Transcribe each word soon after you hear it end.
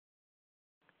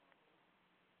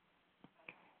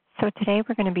So today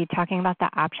we're going to be talking about the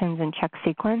options in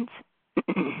Chkseq.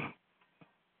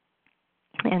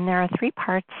 And there are 3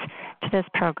 parts to this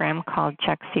program called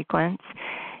Chkseq.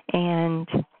 And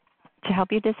to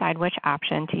help you decide which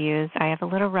option to use, I have a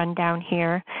little rundown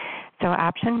here. So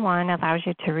option 1 allows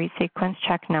you to resequence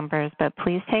check numbers, but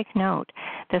please take note,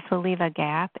 this will leave a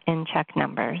gap in check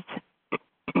numbers.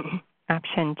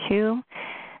 Option 2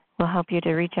 will help you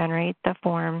to regenerate the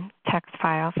form text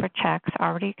file for checks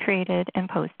already created and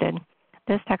posted.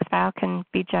 This text file can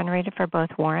be generated for both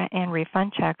warrant and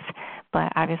refund checks,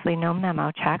 but obviously no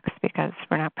memo checks because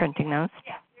we're not printing those.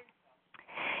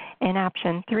 In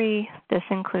option 3, this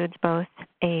includes both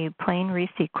a plain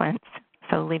resequence,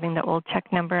 so leaving the old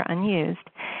check number unused,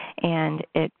 and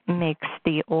it makes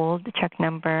the old check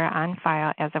number on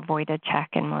file as a voided check,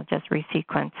 and we'll just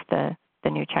resequence the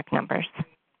new check numbers.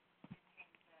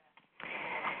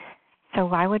 So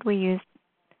why would we use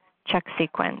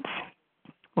Chkseq?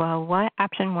 Well, what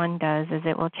option 1 does is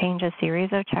it will change a series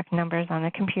of check numbers on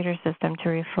the computer system to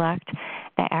reflect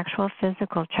the actual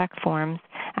physical check forms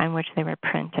on which they were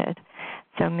printed.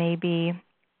 So maybe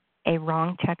a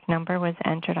wrong check number was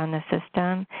entered on the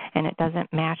system and it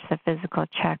doesn't match the physical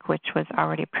check which was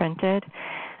already printed.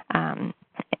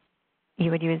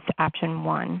 You would use option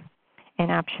 1.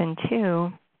 In option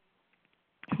 2,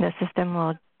 the system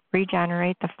will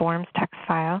regenerate the forms text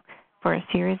file for a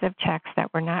series of checks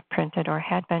that were not printed or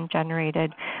had been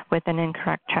generated with an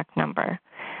incorrect check number.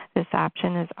 This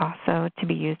option is also to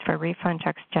be used for refund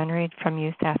checks generated from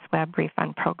USAS Web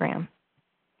Refund Program.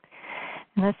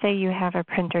 And let's say you have a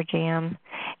printer jam.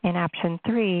 In option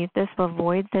 3, this will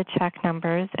void the check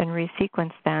numbers and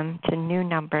resequence them to new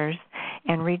numbers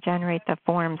and regenerate the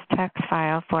forms text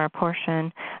file for a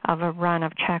portion of a run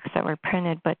of checks that were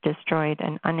printed but destroyed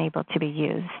and unable to be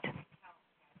used.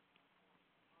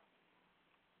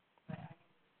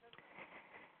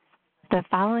 The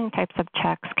following types of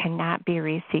checks cannot be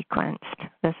resequenced.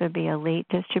 This would be a late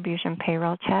distribution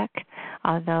payroll check,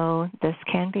 although this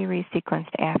can be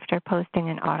resequenced after posting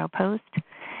an auto post.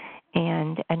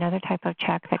 And another type of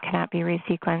check that cannot be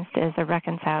resequenced is a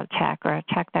reconciled check, or a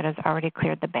check that has already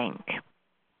cleared the bank.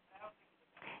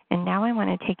 And now I want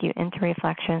to take you into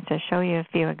reflections to show you a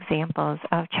few examples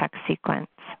of Chkseq.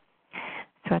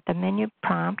 So at the menu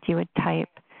prompt, you would type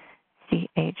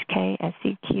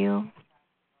Chkseq.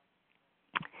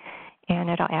 And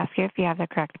it'll ask you if you have the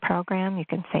correct program. You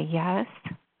can say yes.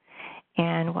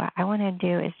 And what I want to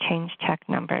do is change check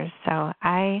numbers. So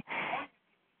I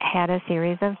had a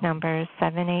series of numbers,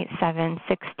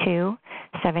 78762,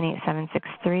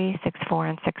 78763, 64,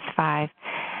 and 65.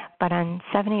 But on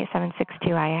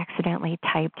 78762, I accidentally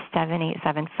typed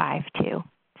 78752.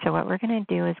 So what we're going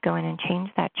to do is go in and change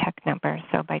that check number.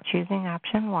 So by choosing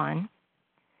option 1,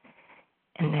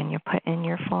 and then you put in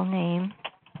your full name,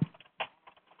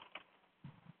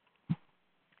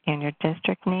 and your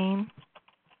district name,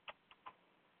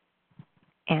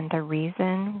 and the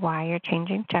reason why you're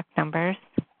changing check numbers.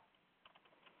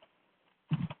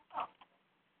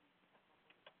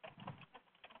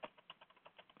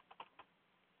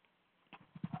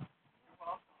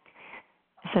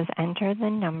 It says enter the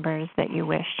numbers that you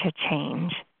wish to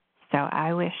change. So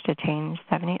I wish to change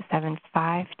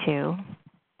 78752.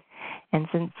 And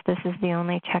since this is the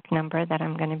only check number that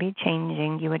I'm going to be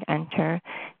changing, you would enter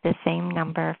the same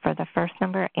number for the first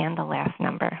number and the last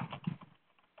number.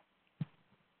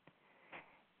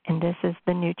 And this is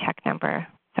the new check number.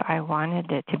 So I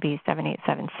wanted it to be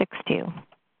 78762.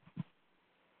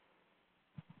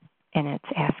 And it's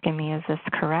asking me, is this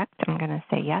correct? I'm going to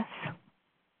say yes.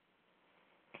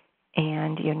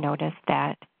 And you'll notice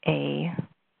that a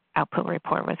output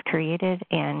report was created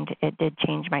and it did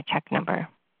change my check number.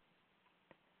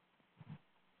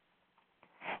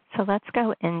 So let's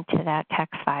go into that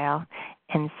text file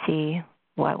and see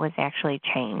what was actually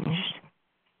changed.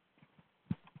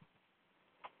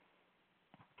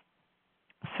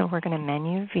 So we're going to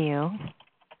menu view.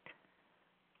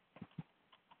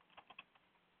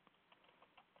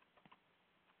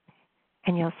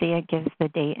 And you'll see it gives the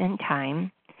date and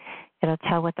time. It'll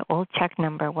tell what the old check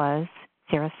number was,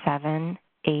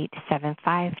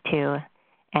 078752,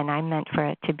 and I meant for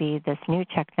it to be this new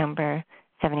check number,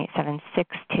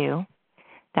 78762.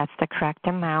 That's the correct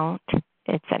amount.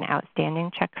 It's an outstanding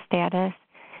check status,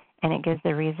 and it gives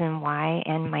the reason why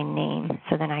and my name.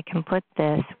 So then I can put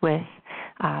this with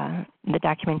the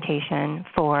documentation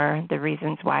for the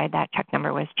reasons why that check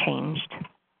number was changed.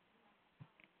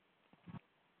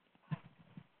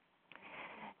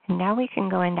 Now we can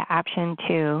go into option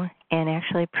 2 and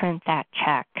actually print that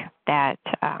check that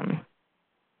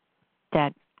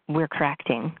we're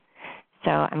correcting.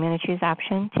 So I'm going to choose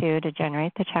option 2 to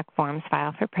generate the check forms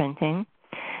file for printing.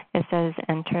 It says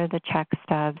enter the check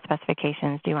stub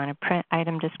specifications. Do you want to print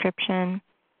item description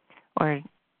or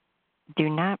do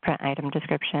not print item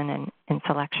description? And in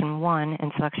selection 1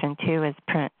 and selection 2 is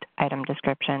print item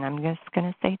description. I'm just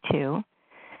going to say 2.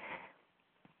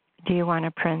 Do you want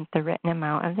to print the written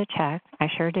amount of the check? I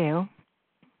sure do.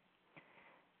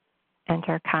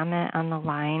 Enter a comment on the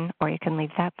line, or you can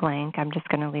leave that blank. I'm just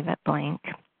going to leave it blank.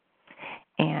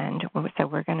 And so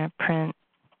we're going to print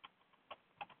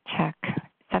check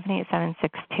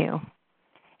 78762.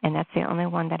 And that's the only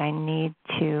one that I need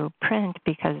to print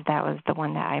because that was the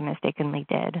one that I mistakenly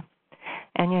did.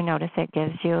 And you'll notice it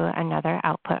gives you another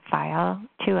output file,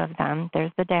 2 of them.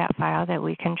 There's the DAT file that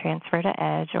we can transfer to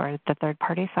Edge or the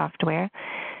third-party software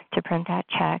to print that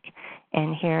check.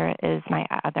 And here is my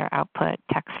other output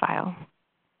text file.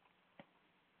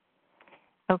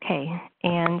 Okay,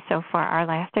 and so for our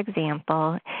last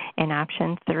example, in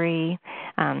option 3,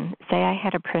 say I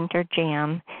had a printer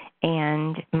jam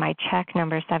and my check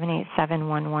number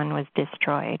 78711 was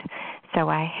destroyed. So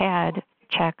I had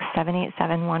checks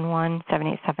 78711,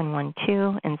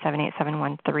 78712, and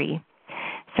 78713.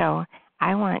 So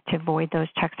I want to void those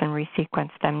checks and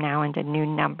resequence them now into new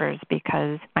numbers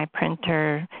because my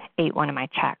printer ate one of my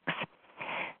checks.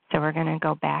 So we're going to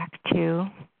go back to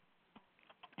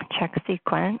check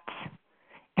sequence,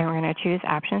 and we're going to choose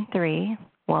option 3.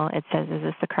 Well, it says, is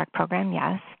this the correct program?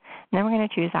 Yes. And then we're going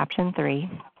to choose option 3.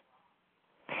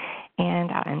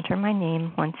 And I'll enter my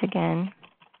name once again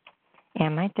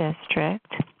and my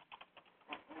district.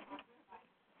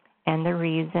 And the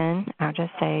reason, I'll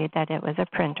just say that it was a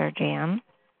printer jam.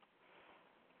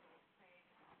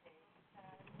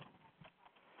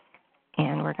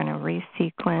 And we're going to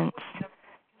resequence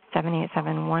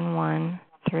 78711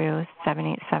 through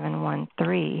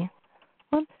 78713.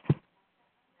 Whoops.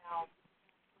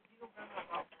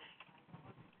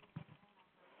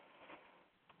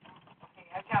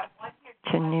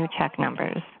 To new check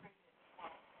numbers.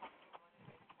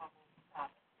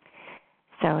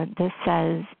 So this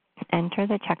says enter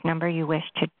the check number you wish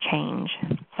to change.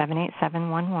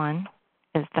 78711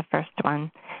 is the first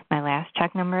one. My last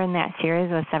check number in that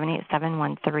series was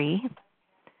 78713.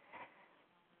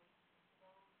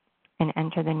 And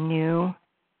enter the new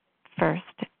first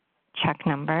check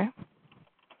number.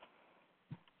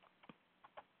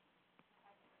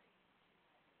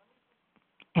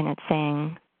 And it's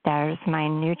saying there's my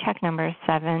new check number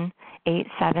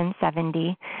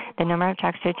 78770. The number of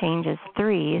checks to change is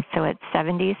 3, so it's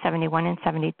 70, 71, and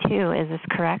 72. Is this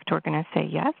correct? We're going to say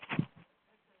yes.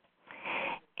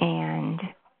 And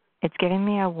it's giving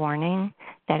me a warning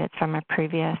that it's from a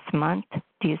previous month.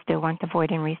 Do you still want to void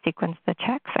and resequence the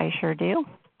checks? I sure do.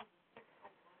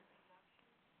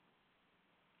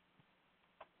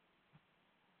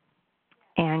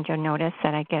 And you'll notice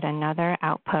that I get another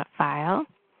output file.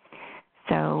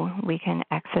 So we can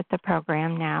exit the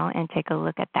program now and take a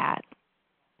look at that.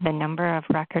 The number of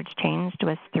records changed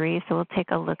was 3, so we'll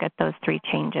take a look at those 3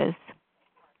 changes.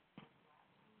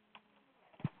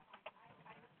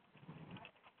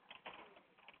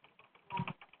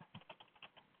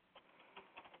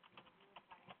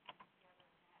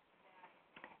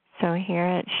 So here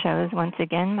it shows once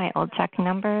again my old check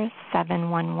numbers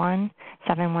 711,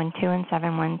 712, and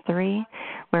 713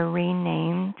 were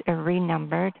renamed or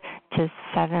renumbered to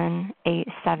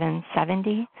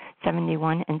 78770,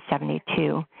 71, and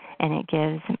 72. And it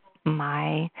gives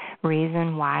my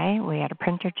reason why we had a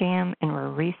printer jam and we're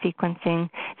resequencing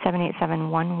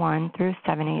 78711 through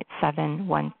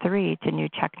 78713 to new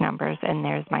check numbers, and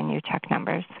there's my new check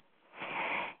numbers.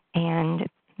 And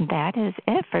that is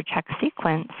it for check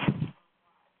sequence.